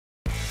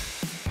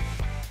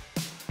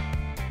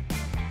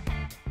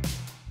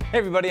Hey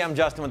everybody, I'm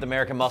Justin with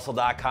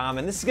AmericanMuscle.com,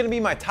 and this is going to be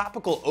my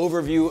topical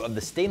overview of the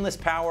Stainless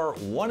Power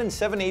 1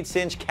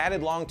 7/8"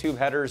 Catted long tube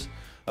headers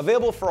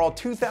available for all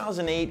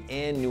 2008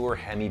 and newer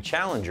Hemi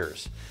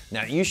Challengers.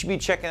 Now you should be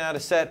checking out a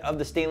set of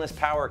the Stainless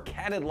Power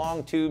Catted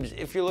long tubes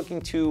if you're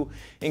looking to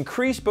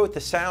increase both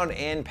the sound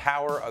and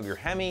power of your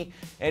Hemi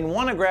and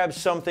want to grab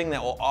something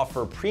that will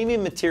offer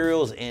premium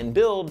materials and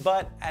build,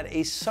 but at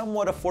a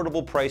somewhat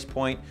affordable price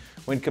point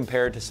when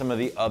compared to some of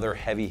the other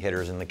heavy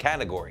hitters in the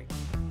category.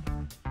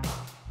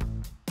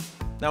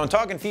 Now, when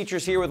talking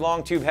features here with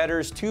long tube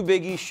headers, two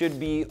biggies should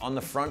be on the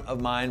front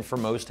of mind for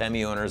most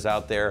Hemi owners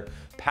out there: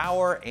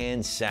 power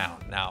and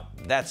sound. Now,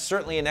 that's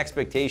certainly an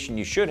expectation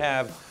you should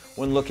have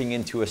when looking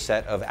into a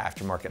set of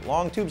aftermarket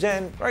long tubes,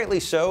 and rightly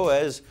so,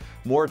 as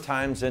more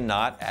times than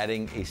not,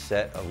 adding a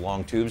set of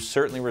long tubes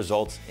certainly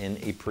results in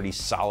a pretty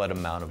solid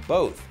amount of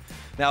both.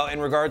 Now, in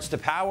regards to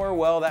power,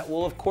 well, that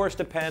will of course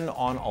depend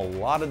on a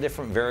lot of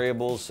different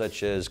variables,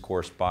 such as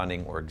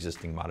corresponding or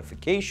existing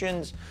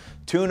modifications,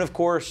 tune of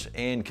course,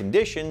 and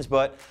conditions,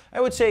 but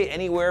I would say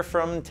anywhere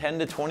from 10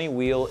 to 20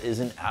 wheel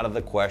isn't out of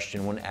the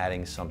question when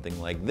adding something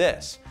like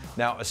this.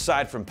 Now,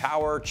 aside from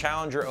power,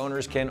 Challenger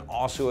owners can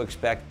also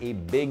expect a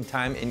big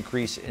time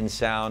increase in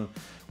sound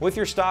with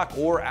your stock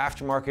or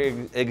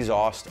aftermarket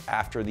exhaust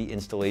after the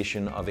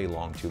installation of a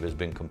long tube has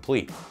been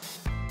complete.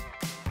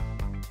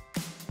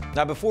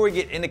 Now, before we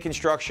get into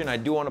construction, I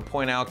do want to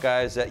point out,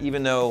 guys, that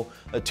even though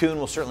a tune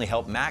will certainly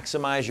help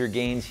maximize your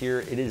gains here,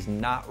 it is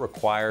not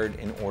required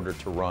in order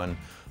to run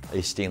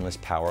a Stainless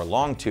Power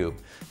long tube.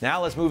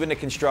 Now let's move into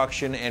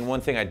construction, and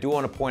one thing I do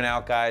want to point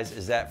out, guys,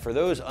 is that for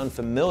those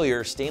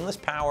unfamiliar, Stainless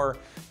Power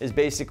is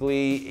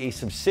basically a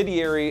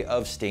subsidiary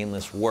of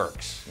Stainless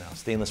Works. Now,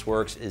 Stainless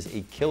Works is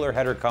a killer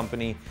header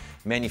company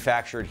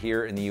manufactured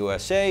here in the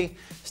USA.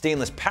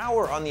 Stainless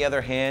Power, on the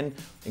other hand,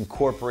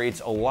 incorporates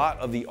a lot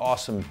of the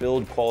awesome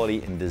build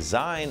quality and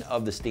design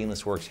of the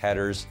Stainless Works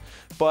headers,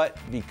 but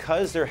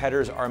because their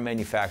headers are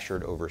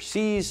manufactured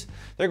overseas,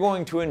 they're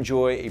going to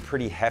enjoy a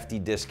pretty hefty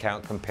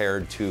discount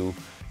compared to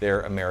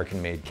their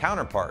American-made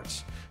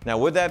counterparts. Now,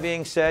 with that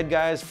being said,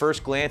 guys,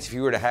 first glance, if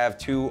you were to have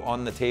two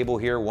on the table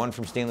here, one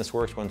from Stainless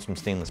Works, one from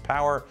Stainless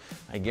Power,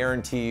 I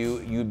guarantee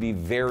you'd be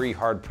very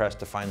hard-pressed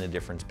to find the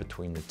difference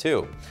between the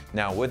two.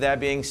 Now, with that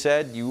being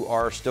said, you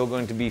are still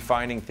going to be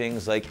finding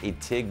things like a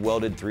TIG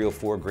welded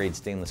 304 grade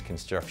stainless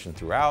construction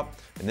throughout.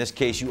 In this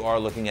case, you are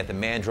looking at the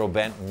mandrel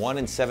bent 1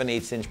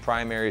 7/8"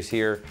 primaries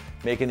here,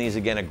 making these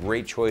again a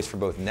great choice for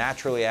both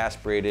naturally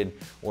aspirated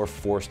or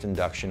forced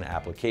induction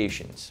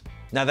applications.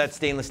 Now, that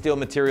stainless steel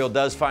material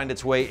does find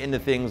its way into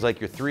things like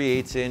your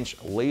 3/8"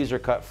 laser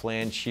cut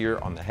flange here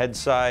on the head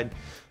side,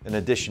 in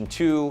addition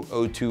to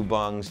O2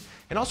 bungs,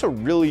 and also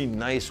really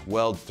nice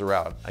welds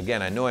throughout.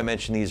 Again, I know I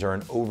mentioned these are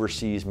an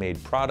overseas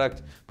made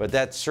product, but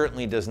that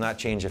certainly does not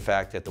change the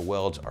fact that the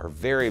welds are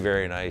very,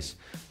 very nice,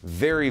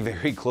 very,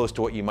 very close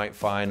to what you might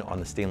find on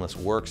the Stainless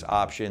Works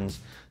options,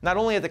 not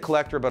only at the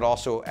collector, but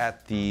also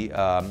at the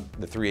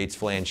 3/8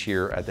 flange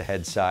here at the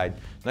head side.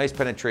 Nice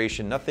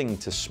penetration, nothing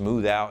to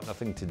smooth out,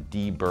 nothing to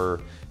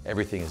deburr.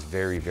 Everything is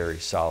very, very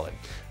solid.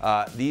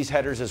 These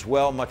headers as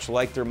well, much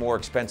like their more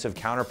expensive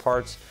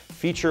counterparts,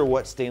 feature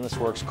what Stainless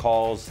Works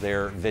calls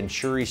their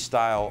Venturi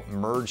style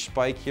merge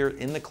spike here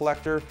in the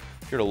collector.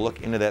 If you're to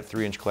look into that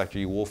 3" collector,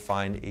 you will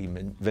find a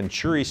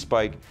Venturi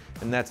spike,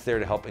 and that's there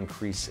to help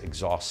increase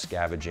exhaust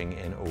scavenging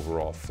and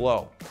overall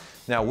flow.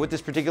 Now, with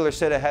this particular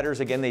set of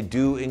headers, again, they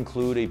do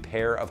include a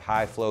pair of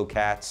high flow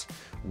cats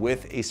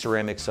with a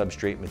ceramic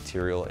substrate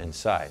material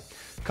inside.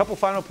 A couple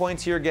final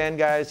points here again,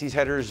 guys. These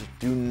headers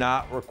do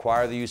not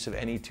require the use of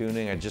any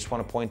tuning. I just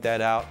want to point that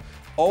out.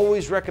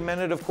 Always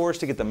recommended, of course,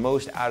 to get the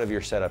most out of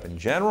your setup in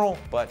general,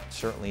 but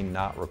certainly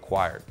not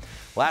required.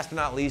 Last but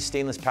not least,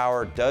 Stainless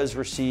Power does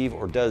receive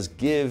or does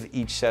give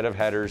each set of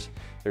headers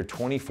their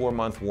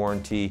 24-month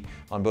warranty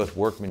on both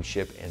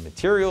workmanship and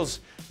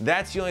materials.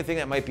 That's the only thing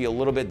that might be a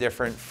little bit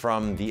different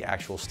from the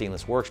actual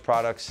Stainless Works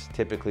products.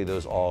 Typically,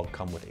 those all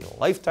come with a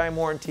lifetime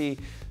warranty.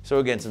 So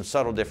again, some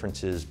subtle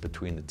differences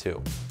between the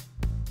two.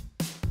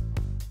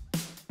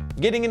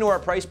 Getting into our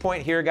price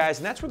point here, guys,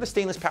 and that's where the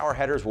Stainless Power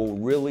headers will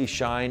really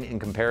shine in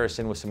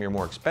comparison with some of your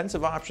more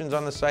expensive options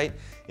on the site,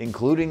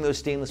 including those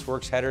Stainless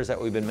Works headers that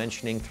we've been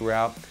mentioning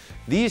throughout.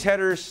 These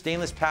headers,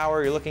 Stainless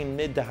Power, you're looking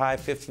mid to high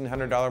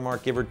 $1,500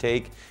 mark, give or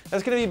take.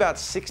 That's gonna be about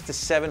 $600 to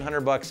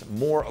 $700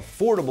 more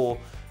affordable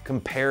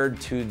compared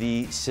to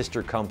the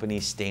sister company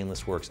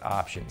Stainless Works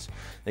options.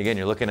 Again,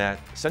 you're looking at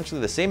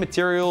essentially the same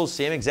materials,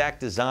 same exact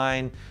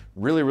design,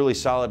 really, really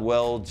solid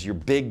welds. Your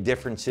big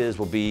differences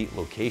will be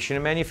location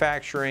and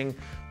manufacturing,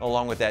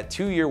 along with that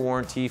 2-year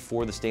warranty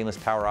for the Stainless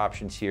Power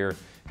options here,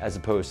 as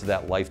opposed to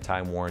that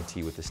lifetime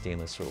warranty with the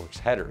Stainless Works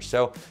headers.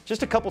 So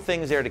just a couple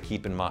things there to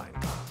keep in mind.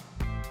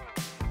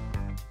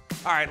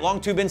 All right, long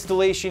tube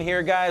installation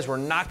here, guys. We're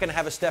not gonna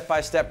have a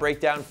step-by-step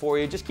breakdown for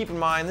you. Just keep in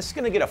mind, this is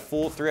gonna get a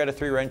full 3 out of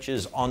 3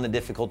 wrenches on the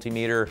difficulty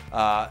meter,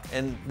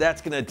 and that's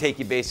gonna take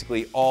you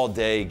basically all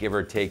day, give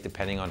or take,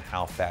 depending on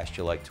how fast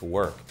you like to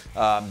work.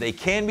 They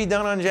can be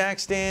done on jack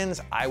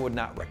stands. I would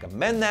not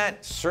recommend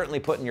that.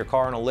 Certainly putting your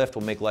car in a lift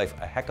will make life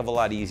a heck of a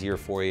lot easier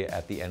for you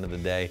at the end of the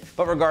day.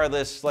 But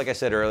regardless, like I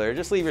said earlier,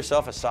 just leave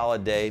yourself a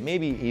solid day,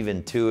 maybe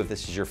even 2 if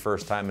this is your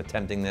first time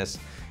attempting this,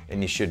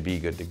 and you should be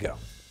good to go.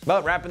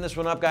 But wrapping this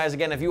one up, guys,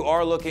 again, if you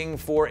are looking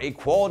for a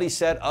quality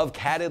set of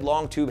catted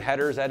long tube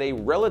headers at a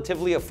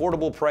relatively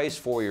affordable price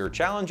for your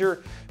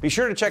Challenger, be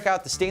sure to check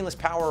out the stainless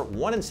power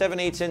 1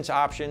 7/8 inch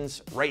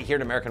options right here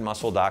at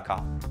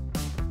AmericanMuscle.com.